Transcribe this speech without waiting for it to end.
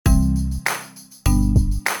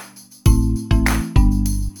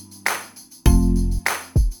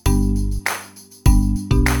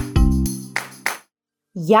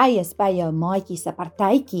Jy is by jou maatjie se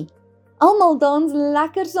partytjie. Almal dans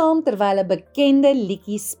lekker saam terwyl 'n bekende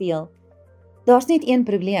liedjie speel. Daar's net een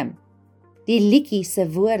probleem. Die liedjie se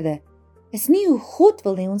woorde is nie hoe God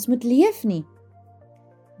wil hê ons moet leef nie.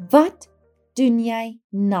 Wat doen jy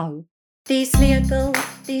nou? Die sleutel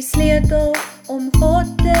om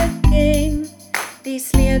God te ken. Die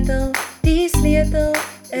sleutel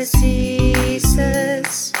is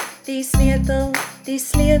Jesus. Die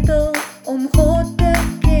sleutel om God te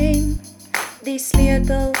ken. Die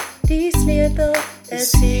sleutel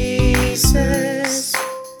is Jesus.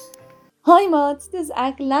 Hoi maats, dis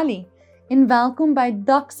ek Lally en welkom by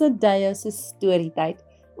Dakse Deo se Storietyd,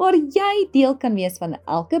 waar jy deel kan wees van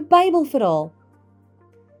elke Bybelverhaal.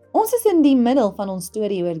 Ons is in die middel van ons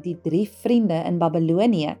storie oor die 3 vriende in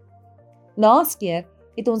Babylonië. Laas keer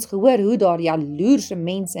het ons gehoor hoe daar jaloerse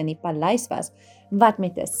mense in die paleis was, wat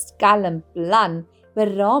met 'n skelm plan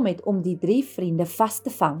beraam het om die 3 vriende vas te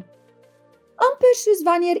vang. Amper soos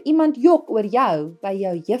wanneer iemand jok oor jou by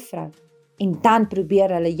jou juffrou, en dan probeer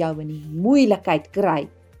hulle jou in die moeilikheid kry.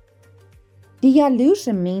 Die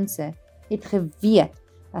jaloerse mense het geweet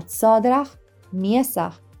dat Sadrag,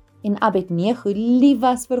 Mesach en Abednego lief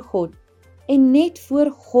was vir God en net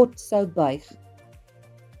voor God sou buig.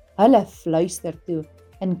 Hulle fluister toe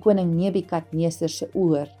in koning Nebukadneser se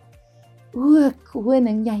oor. O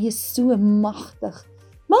koning, jy is so magtig.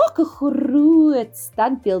 Maak 'n groot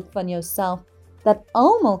standbeeld van jouself, dat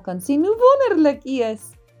almal kan sien hoe wonderlik U is.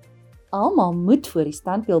 Almal moet voor die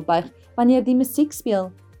standbeeld buig wanneer die musiek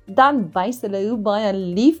speel, dan wys hulle hoe baie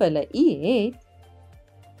lief hulle U het.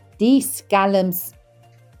 Die skelms.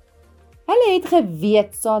 Hulle het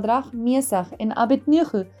geweet Sadrag, Mesach en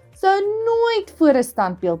Abednego sou nooit voor 'n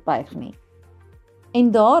standbeeld buig nie.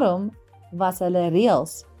 En daarom was hulle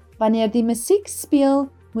reëls. Wanneer die musiek speel,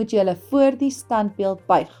 moet julle voor die standbeeld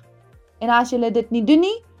buig. En as julle dit nie doen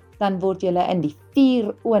nie, dan word julle in die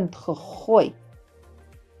vuuroond gegooi.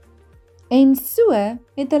 En so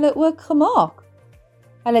het hulle ook gemaak.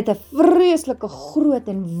 Hulle het 'n vreeslike groot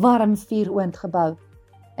en warm vuuroond gebou.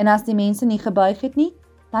 En as die mense nie gebuig het nie,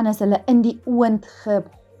 dan is hulle in die oond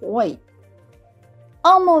gegooi.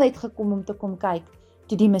 Almal het gekom om te kom kyk,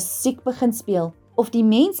 toe die musiek begin speel, of die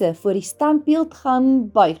mense voor die standbeeld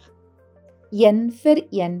gaan buig. Een vir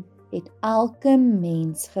een het elke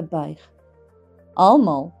mens gebuig.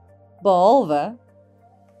 Almal, behalwe,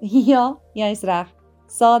 ja, jy's reg,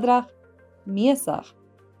 Sadrag, Mesach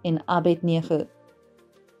en Abednego.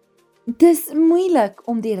 Dis moeilik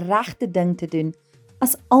om die regte ding te doen,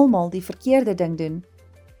 as almal die verkeerde ding doen.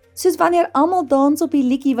 Soos wanneer almal dans op die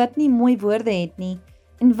liedjie wat nie mooi woorde het nie,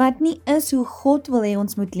 en wat nie is hoe God wil hê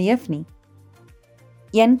ons moet leef nie.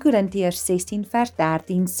 1 Korintiërs 16 vers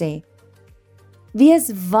 13 sê,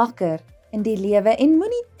 Wees wakker in die lewe en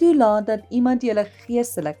moenie toelaat dat iemand julle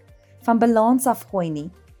geestelik van balans afgooi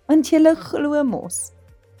nie, want julle glo mos.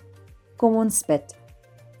 Kom ons bid.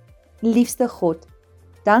 Liefste God,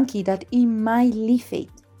 dankie dat U my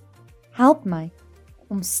liefhet. Help my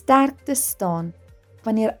om sterk te staan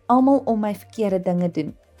wanneer almal om my verkeerde dinge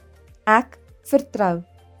doen. Ek vertrou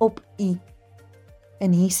op U.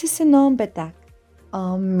 In Jesus se naam bid ek.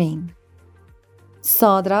 Amen.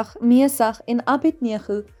 Sadrag, Mesach en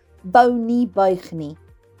Abednego bou nie buig nie.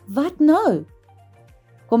 Wat nou?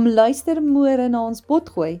 Kom luister môre na ons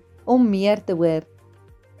potgooi om meer te hoor.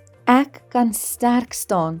 Ek kan sterk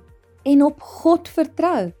staan en op God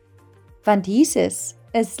vertrou, want Jesus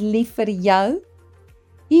is lief vir jou,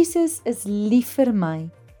 Jesus is lief vir my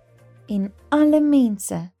en alle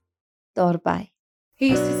mense daarby.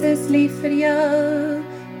 Jesus is lief vir jou.